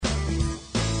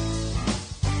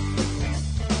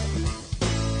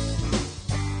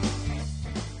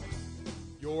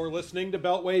listening to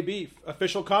Beltway Beef,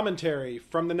 official commentary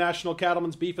from the National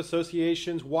Cattlemen's Beef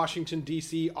Association's Washington,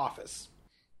 D.C. office.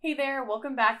 Hey there,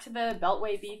 welcome back to the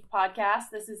Beltway Beef podcast.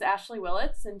 This is Ashley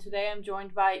Willits, and today I'm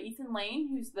joined by Ethan Lane,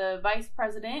 who's the Vice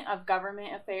President of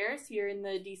Government Affairs here in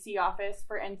the D.C. office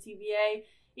for NCBA.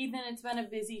 Ethan, it's been a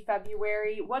busy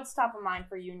February. What's top of mind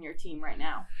for you and your team right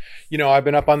now? You know, I've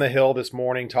been up on the Hill this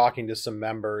morning talking to some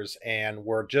members, and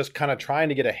we're just kind of trying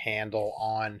to get a handle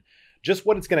on just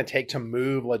what it's going to take to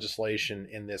move legislation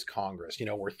in this Congress. You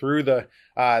know, we're through the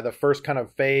first kind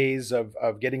of phase of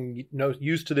getting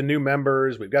used to the new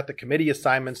members. We've got the committee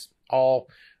assignments all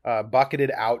bucketed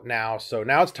out now. So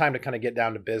now it's time to kind of get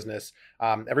down to business.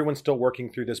 Everyone's still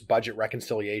working through this budget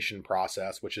reconciliation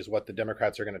process, which is what the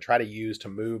Democrats are going to try to use to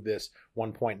move this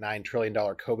 $1.9 trillion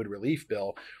COVID relief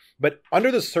bill. But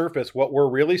under the surface, what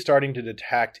we're really starting to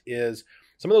detect is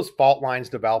some of those fault lines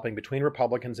developing between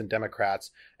Republicans and Democrats,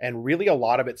 and really a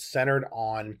lot of it centered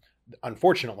on,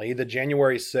 unfortunately, the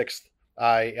January 6th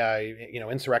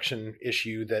insurrection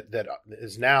issue that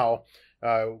is now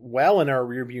well in our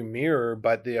rearview mirror,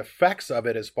 but the effects of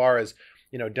it as far as,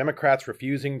 you know, Democrats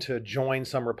refusing to join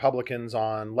some Republicans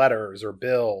on letters or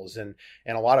bills and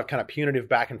a lot of kind of punitive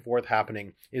back and forth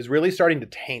happening is really starting to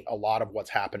taint a lot of what's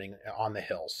happening on the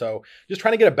Hill. So just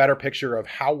trying to get a better picture of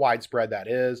how widespread that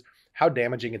is, how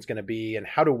damaging it's going to be, and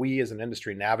how do we as an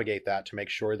industry navigate that to make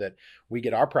sure that we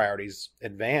get our priorities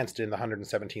advanced in the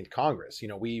 117th Congress. You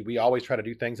know, we always try to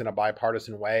do things in a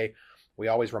bipartisan way. We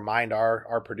always remind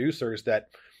our producers that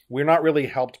we're not really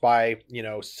helped by, you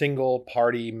know, single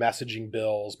party messaging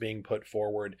bills being put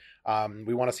forward.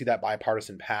 We want to see that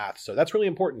bipartisan path. So that's really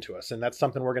important to us. And that's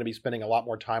something we're going to be spending a lot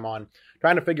more time on,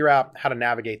 trying to figure out how to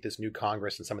navigate this new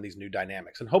Congress and some of these new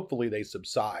dynamics. And hopefully they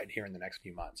subside here in the next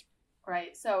few months.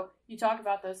 Right. So you talk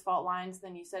about those fault lines,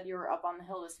 then you said you were up on the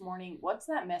Hill this morning. What's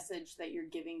that message that you're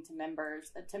giving to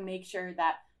members to make sure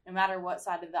that no matter what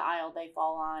side of the aisle they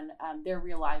fall on, they're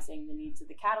realizing the needs of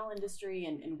the cattle industry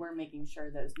and we're making sure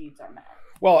those needs are met?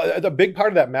 Well, the big part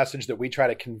of that message that we try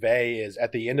to convey is,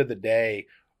 at the end of the day,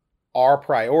 our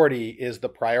priority is the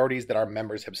priorities that our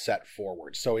members have set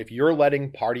forward. So if you're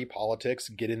letting party politics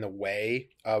get in the way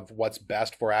of what's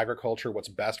best for agriculture, what's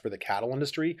best for the cattle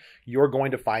industry, you're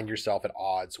going to find yourself at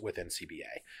odds with NCBA.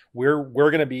 We're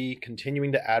going to be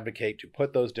continuing to advocate to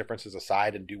put those differences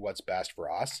aside and do what's best for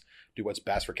us, do what's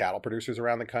best for cattle producers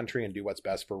around the country, and do what's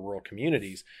best for rural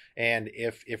communities. And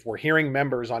if we're hearing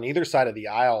members on either side of the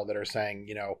aisle that are saying,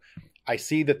 you know, I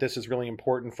see that this is really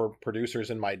important for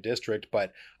producers in my district,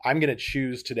 but I'm going to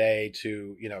choose today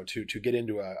to get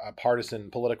into a partisan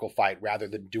political fight rather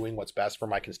than doing what's best for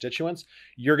my constituents,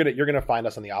 you're going to find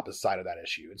us on the opposite side of that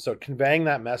issue. And so conveying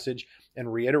that message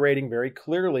and reiterating very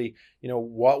clearly, you know,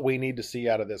 what we need to see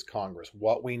out of this Congress,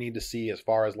 what we need to see as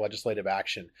far as legislative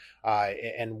action,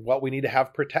 and what we need to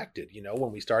have protected. You know,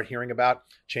 when we start hearing about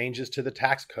changes to the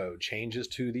tax code, changes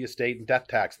to the estate and death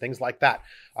tax, things like that,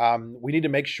 we need to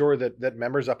make sure that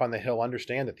members up on the Hill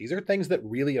understand that these are things that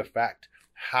really affect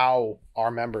how our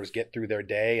members get through their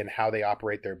day and how they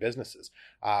operate their businesses.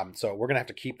 So we're going to have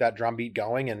to keep that drumbeat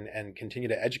going and continue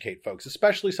to educate folks,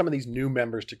 especially some of these new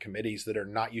members to committees that are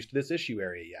not used to this issue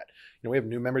area yet. You know, we have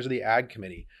new members of the Ag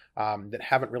Committee that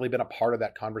haven't really been a part of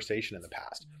that conversation in the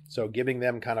past. So giving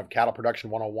them kind of Cattle Production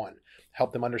 101,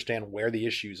 help them understand where the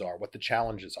issues are, what the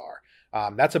challenges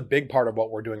are. That's a big part of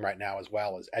what we're doing right now as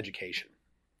well as education.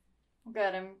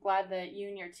 Good. I'm glad that you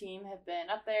and your team have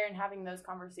been up there and having those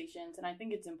conversations. And I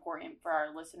think it's important for our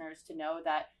listeners to know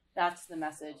that that's the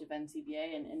message of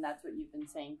NCBA, and that's what you've been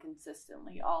saying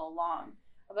consistently all along.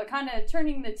 But kind of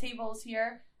turning the tables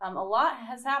here, a lot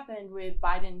has happened with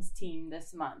Biden's team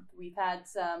this month. We've had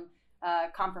some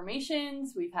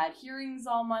confirmations. We've had hearings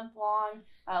all month long.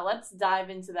 Let's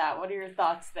dive into that. What are your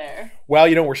thoughts there? Well,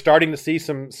 you know, we're starting to see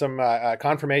some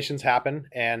confirmations happen.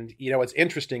 And, you know, it's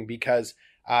interesting because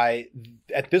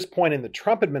at this point in the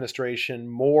Trump administration,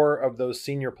 more of those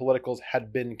senior politicals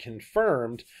had been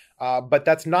confirmed, but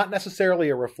that's not necessarily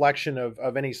a reflection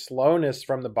of any slowness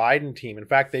from the Biden team. In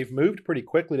fact, they've moved pretty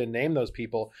quickly to name those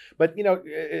people. But, you know,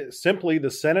 simply the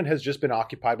Senate has just been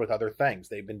occupied with other things.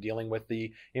 They've been dealing with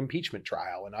the impeachment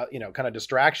trial and, you know, kind of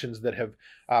distractions that have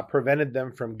prevented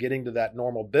them from getting to that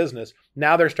normal business.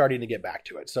 Now they're starting to get back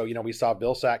to it. So, you know, we saw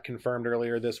Vilsack confirmed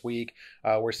earlier this week.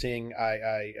 We're seeing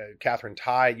Catherine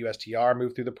Tai at USTR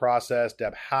move through the process.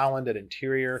 Deb Haaland at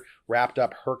Interior wrapped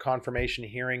up her confirmation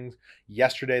hearings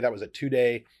yesterday. That was a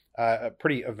 2-day, a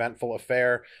pretty eventful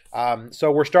affair.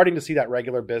 So we're starting to see that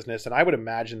regular business, and I would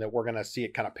imagine that we're going to see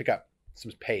it kind of pick up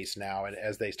some pace now, and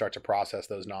as they start to process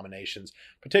those nominations,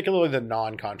 particularly the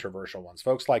non-controversial ones,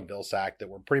 folks like Vilsack that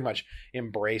were pretty much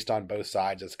embraced on both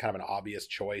sides as kind of an obvious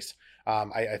choice.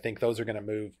 I think those are going to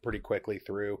move pretty quickly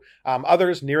through.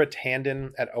 Others, Neera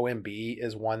Tanden at OMB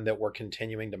is one that we're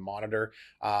continuing to monitor.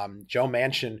 Joe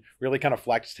Manchin really kind of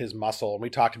flexed his muscle, and we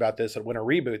talked about this at Winter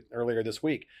Reboot earlier this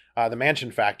week. The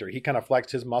Manchin factor, he kind of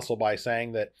flexed his muscle by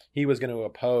saying that he was going to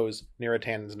oppose Neera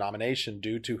Tanden's nomination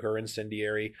due to her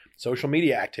incendiary social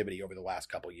media activity over the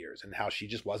last couple of years, and how she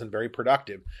just wasn't very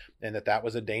productive, and that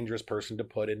was a dangerous person to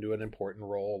put into an important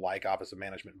role like Office of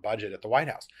Management and Budget at the White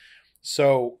House.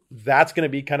 So that's going to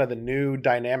be kind of the new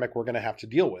dynamic we're going to have to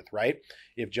deal with, right?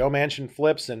 If Joe Manchin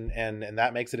flips and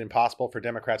that makes it impossible for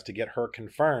Democrats to get her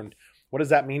confirmed, what does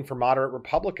that mean for moderate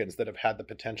Republicans that have had the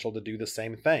potential to do the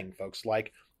same thing? Folks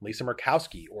like Lisa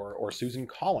Murkowski or Susan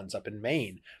Collins up in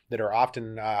Maine that are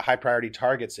often high priority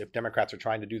targets if Democrats are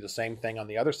trying to do the same thing on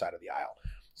the other side of the aisle.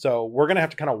 So we're going to have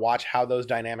to kind of watch how those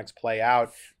dynamics play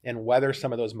out and whether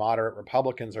some of those moderate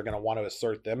Republicans are going to want to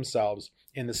assert themselves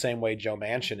in the same way Joe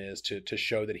Manchin is to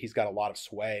show that he's got a lot of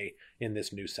sway in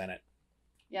this new Senate.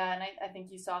 Yeah, and I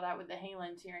think you saw that with the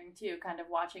Haaland hearing too, kind of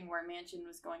watching where Manchin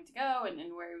was going to go and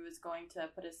where he was going to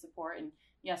put his support, and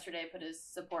yesterday put his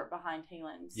support behind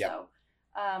Haaland. Yep.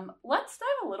 So let's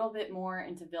dive a little bit more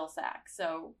into Vilsack.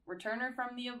 So returner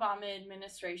from the Obama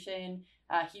administration,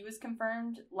 he was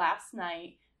confirmed last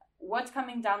night. What's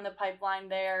coming down the pipeline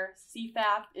there?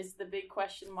 CFAP is the big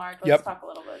question mark. Let's talk a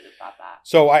little bit about that.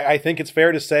 So I think it's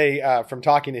fair to say from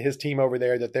talking to his team over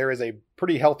there that there is a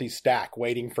pretty healthy stack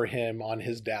waiting for him on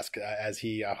his desk as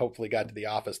he hopefully got to the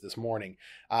office this morning.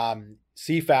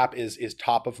 CFAP is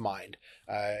top of mind.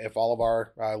 If all of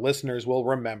our listeners will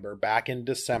remember, back in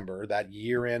December, that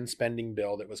year-end spending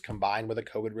bill that was combined with a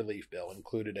COVID relief bill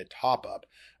included a top-up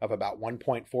of about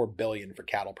 $1.4 billion for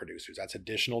cattle producers. That's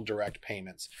additional direct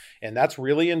payments. And that's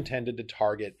really intended to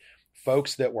target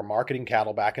folks that were marketing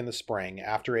cattle back in the spring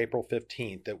after April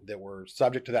 15th that were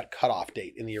subject to that cutoff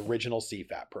date in the original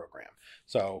CFAP program.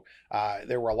 So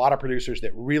there were a lot of producers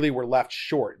that really were left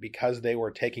short because they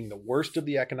were taking the worst of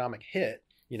the economic hit,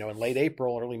 in late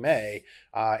April, early May,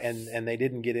 and they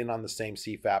didn't get in on the same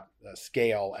CFAP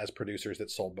scale as producers that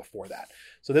sold before that.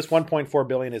 So this $1.4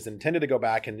 billion is intended to go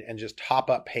back and just top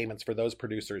up payments for those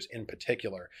producers in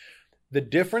particular. The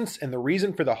difference and the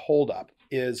reason for the holdup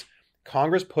is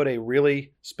Congress put a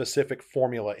really specific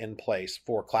formula in place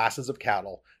for classes of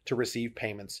cattle to receive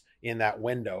payments in that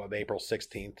window of April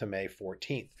 16th to May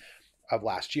 14th of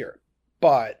last year.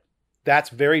 But that's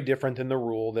very different than the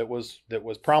rule that was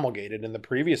promulgated in the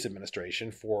previous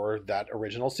administration for that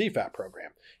original CFAP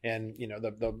program. And,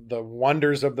 the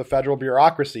wonders of the federal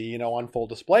bureaucracy, on full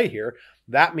display here.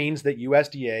 That means that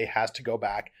USDA has to go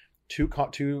back to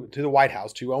the White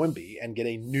House, to OMB, and get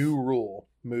a new rule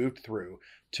moved through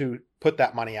to put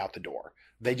that money out the door.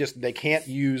 They can't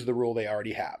use the rule they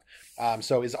already have.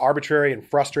 So as arbitrary and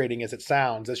frustrating as it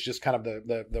sounds, that's just kind of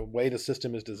the way the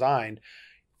system is designed.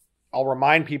 I'll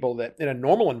remind people that in a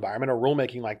normal environment, a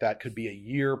rulemaking like that could be a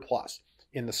year plus.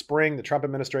 In the spring, the Trump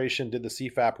administration did the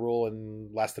CFAP rule in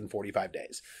less than 45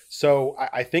 days. So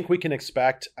I think we can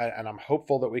expect, and I'm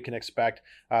hopeful that we can expect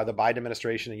the Biden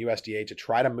administration and USDA to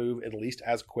try to move at least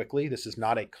as quickly. This is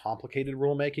not a complicated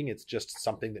rulemaking. It's just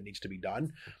something that needs to be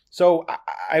done. So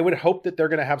I would hope that they're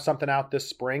going to have something out this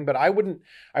spring, but I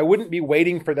wouldn't be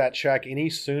waiting for that check any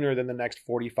sooner than the next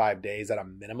 45 days at a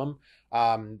minimum.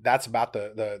 That's about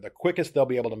the quickest they'll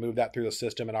be able to move that through the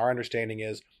system. And our understanding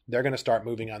is they're going to start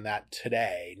moving on that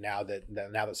today now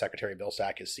that Secretary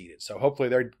Vilsack is seated. So hopefully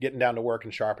they're getting down to work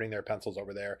and sharpening their pencils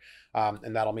over there.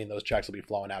 And that'll mean those checks will be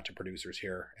flowing out to producers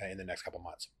here in the next couple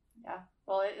months. Yeah,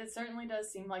 well, it certainly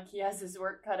does seem like he has his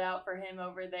work cut out for him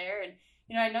over there. And,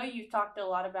 I know you've talked a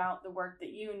lot about the work that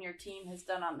you and your team has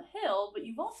done on the Hill, but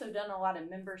you've also done a lot of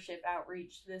membership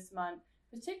outreach this month,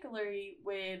 particularly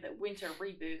with Winter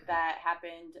Reboot that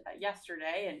happened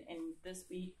yesterday and this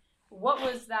week. What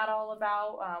was that all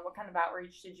about? What kind of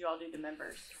outreach did you all do to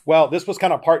members? Well, this was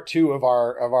kind of part two of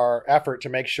our effort to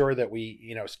make sure that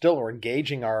we, still are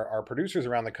engaging our producers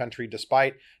around the country,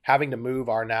 despite having to move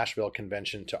our Nashville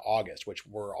convention to August, which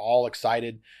we're all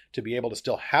excited to be able to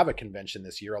still have a convention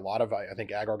this year. A lot of, I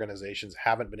think, ag organizations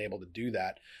haven't been able to do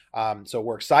that. So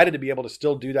we're excited to be able to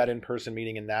still do that in-person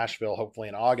meeting in Nashville, hopefully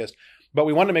in August. But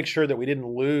we wanted to make sure that we didn't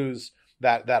lose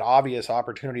that obvious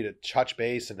opportunity to touch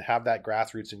base and have that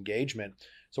grassroots engagement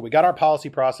So we got our policy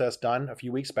process done a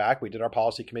few weeks back. We did our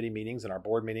policy committee meetings and our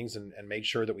board meetings and made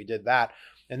sure that we did that.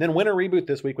 And then Winter Reboot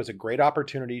this week was a great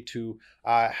opportunity to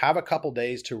have a couple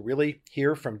days to really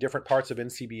hear from different parts of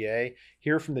NCBA,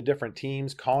 hear from the different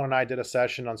teams. Colin and I did a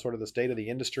session on sort of the state of the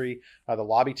industry. The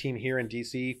lobby team here in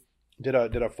DC did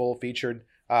a full featured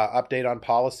update on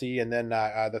policy. And then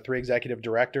the three executive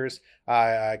directors,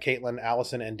 Caitlin,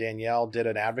 Allison, and Danielle, did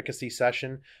an advocacy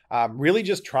session, really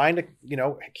just trying to,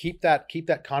 keep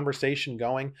that conversation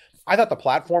going. I thought the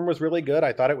platform was really good.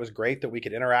 I thought it was great that we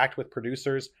could interact with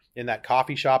producers in that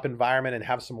coffee shop environment and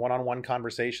have some one-on-one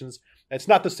conversations. It's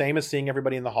not the same as seeing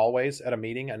everybody in the hallways at a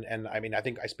meeting. And I mean, I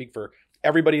think I speak for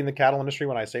everybody in the cattle industry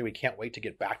when I say we can't wait to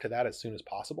get back to that as soon as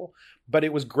possible. But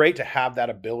it was great to have that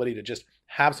ability to just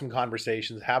have some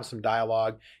conversations, have some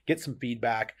dialogue, get some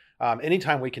feedback.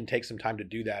 Anytime we can take some time to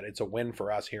do that, it's a win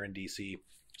for us here in DC.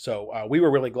 So we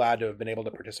were really glad to have been able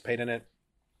to participate in it.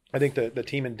 I think the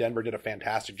team in Denver did a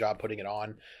fantastic job putting it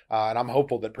on, and I'm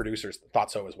hopeful that producers thought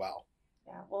so as well.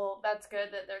 Yeah, well, that's good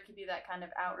that there could be that kind of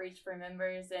outreach for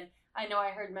members. And I know I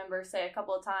heard members say a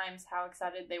couple of times how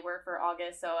excited they were for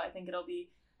August, so I think it'll be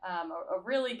a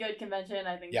really good convention.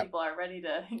 I think people are ready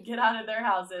to get out of their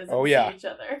houses and see each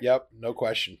other. Yep, no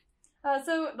question.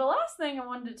 So the last thing I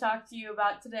wanted to talk to you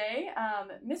about today,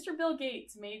 Mr. Bill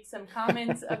Gates made some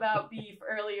comments about beef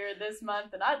earlier this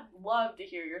month, and I'd love to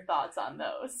hear your thoughts on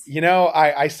those.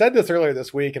 I said this earlier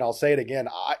this week, and I'll say it again,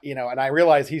 and I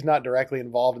realize he's not directly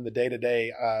involved in the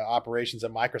day-to-day operations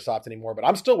at Microsoft anymore, but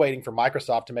I'm still waiting for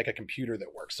Microsoft to make a computer that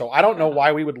works. So I don't know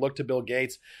why we would look to Bill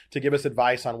Gates to give us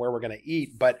advice on where we're going to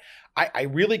eat, but I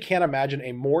really can't imagine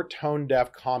a more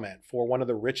tone-deaf comment for one of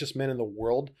the richest men in the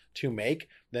world to make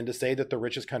than to say that the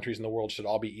richest countries in the world should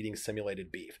all be eating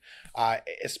simulated beef,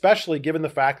 especially given the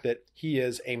fact that he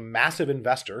is a massive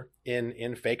investor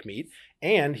in fake meat,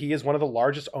 and he is one of the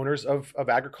largest owners of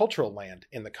agricultural land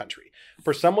in the country.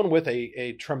 For someone with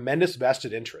a tremendous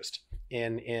vested interest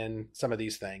in some of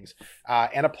these things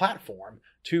and a platform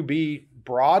to be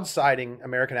broadsiding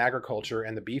American agriculture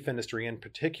and the beef industry in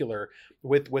particular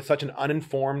with such an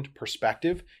uninformed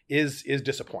perspective is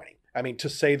disappointing. I mean, to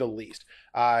say the least.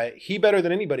 He better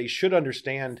than anybody should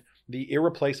understand the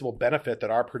irreplaceable benefit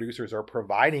that our producers are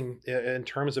providing in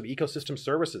terms of ecosystem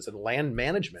services and land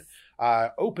management,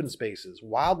 open spaces,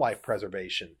 wildlife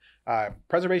preservation,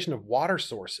 preservation of water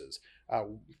sources,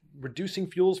 reducing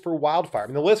fuels for wildfire. I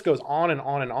mean, the list goes on and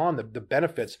on and on. The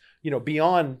benefits,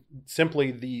 beyond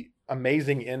simply the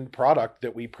amazing end product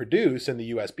that we produce in the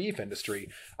U.S. beef industry,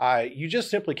 you just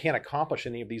simply can't accomplish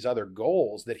any of these other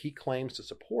goals that he claims to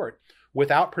support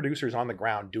without producers on the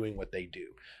ground doing what they do.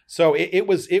 So it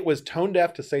was tone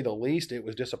deaf to say the least. It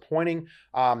was disappointing.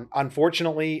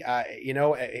 Unfortunately,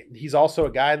 he's also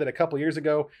a guy that a couple years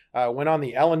ago went on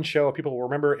the Ellen show, people will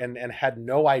remember, and had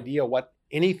no idea what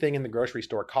anything in the grocery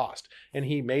store cost. And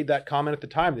he made that comment at the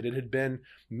time that it had been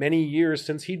many years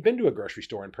since he'd been to a grocery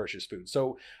store and purchased food.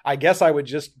 So I guess I would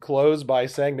just close by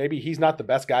saying maybe he's not the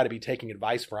best guy to be taking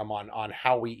advice from on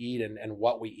how we eat and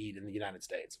what we eat in the United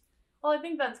States. Well, I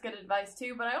think that's good advice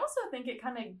too, but I also think it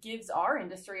kind of gives our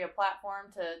industry a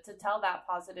platform to tell that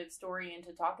positive story and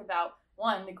to talk about,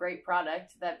 one, the great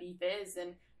product that beef is,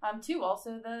 and two,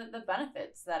 also the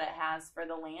benefits that it has for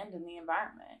the land and the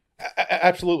environment.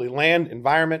 Absolutely. Land,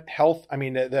 environment, health. I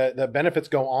mean, the benefits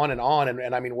go on.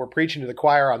 And I mean, we're preaching to the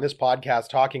choir on this podcast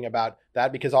talking about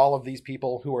that because all of these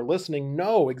people who are listening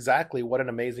know exactly what an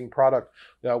amazing product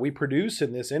we produce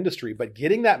in this industry. But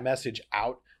getting that message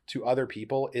out to other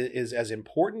people is as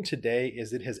important today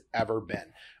as it has ever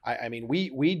been. I mean,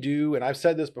 we do, and I've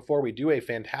said this before, we do a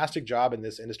fantastic job in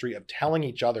this industry of telling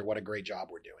each other what a great job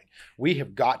we're doing. We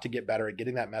have got to get better at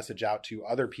getting that message out to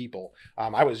other people.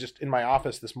 I was just in my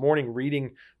office this morning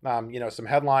reading, some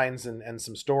headlines and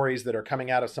some stories that are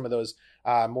coming out of some of those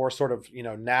more sort of,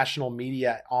 national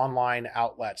media online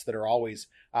outlets that are always,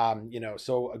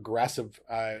 so aggressive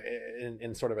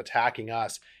in sort of attacking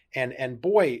us. And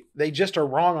boy, they just are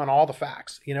wrong on all the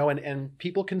facts, and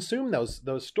people consume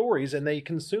those stories and they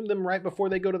consume them right before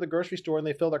they go to the grocery store and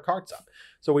they fill their carts up.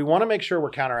 So we want to make sure we're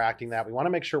counteracting that. We want to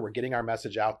make sure we're getting our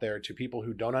message out there to people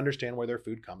who don't understand where their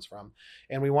food comes from.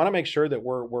 And we want to make sure that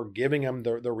we're giving them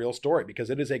the real story because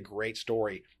it is a great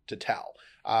story to tell.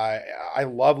 I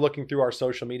love looking through our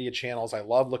social media channels. I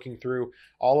love looking through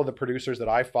all of the producers that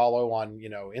I follow on,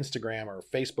 Instagram or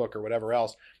Facebook or whatever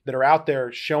else that are out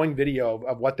there showing video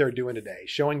of what they're doing today,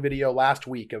 showing video last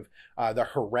week of the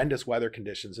horrendous weather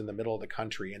conditions in the middle of the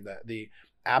country and the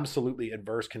absolutely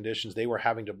adverse conditions they were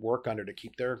having to work under to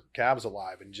keep their calves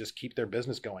alive and just keep their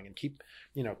business going and keep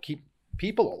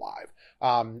people alive.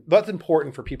 That's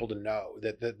important for people to know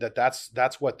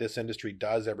that's what this industry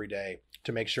does every day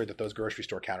to make sure that those grocery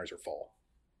store counters are full.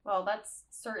 Well, that's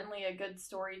certainly a good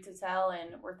story to tell,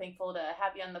 and we're thankful to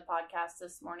have you on the podcast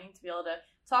this morning to be able to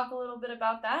talk a little bit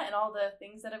about that and all the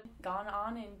things that have gone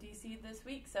on in DC this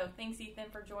week. So thanks,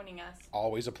 Ethan, for joining us.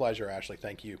 Always a pleasure, Ashley.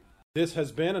 Thank you. This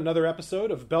has been another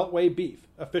episode of Beltway Beef,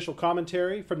 official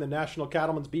commentary from the National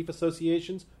Cattlemen's Beef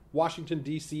Association's Washington,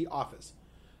 D.C. office.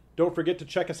 Don't forget to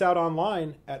check us out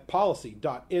online at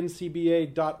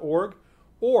policy.ncba.org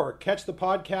or catch the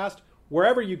podcast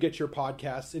wherever you get your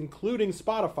podcasts, including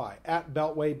Spotify at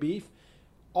Beltway Beef,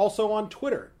 also on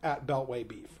Twitter at Beltway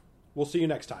Beef. We'll see you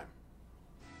next time.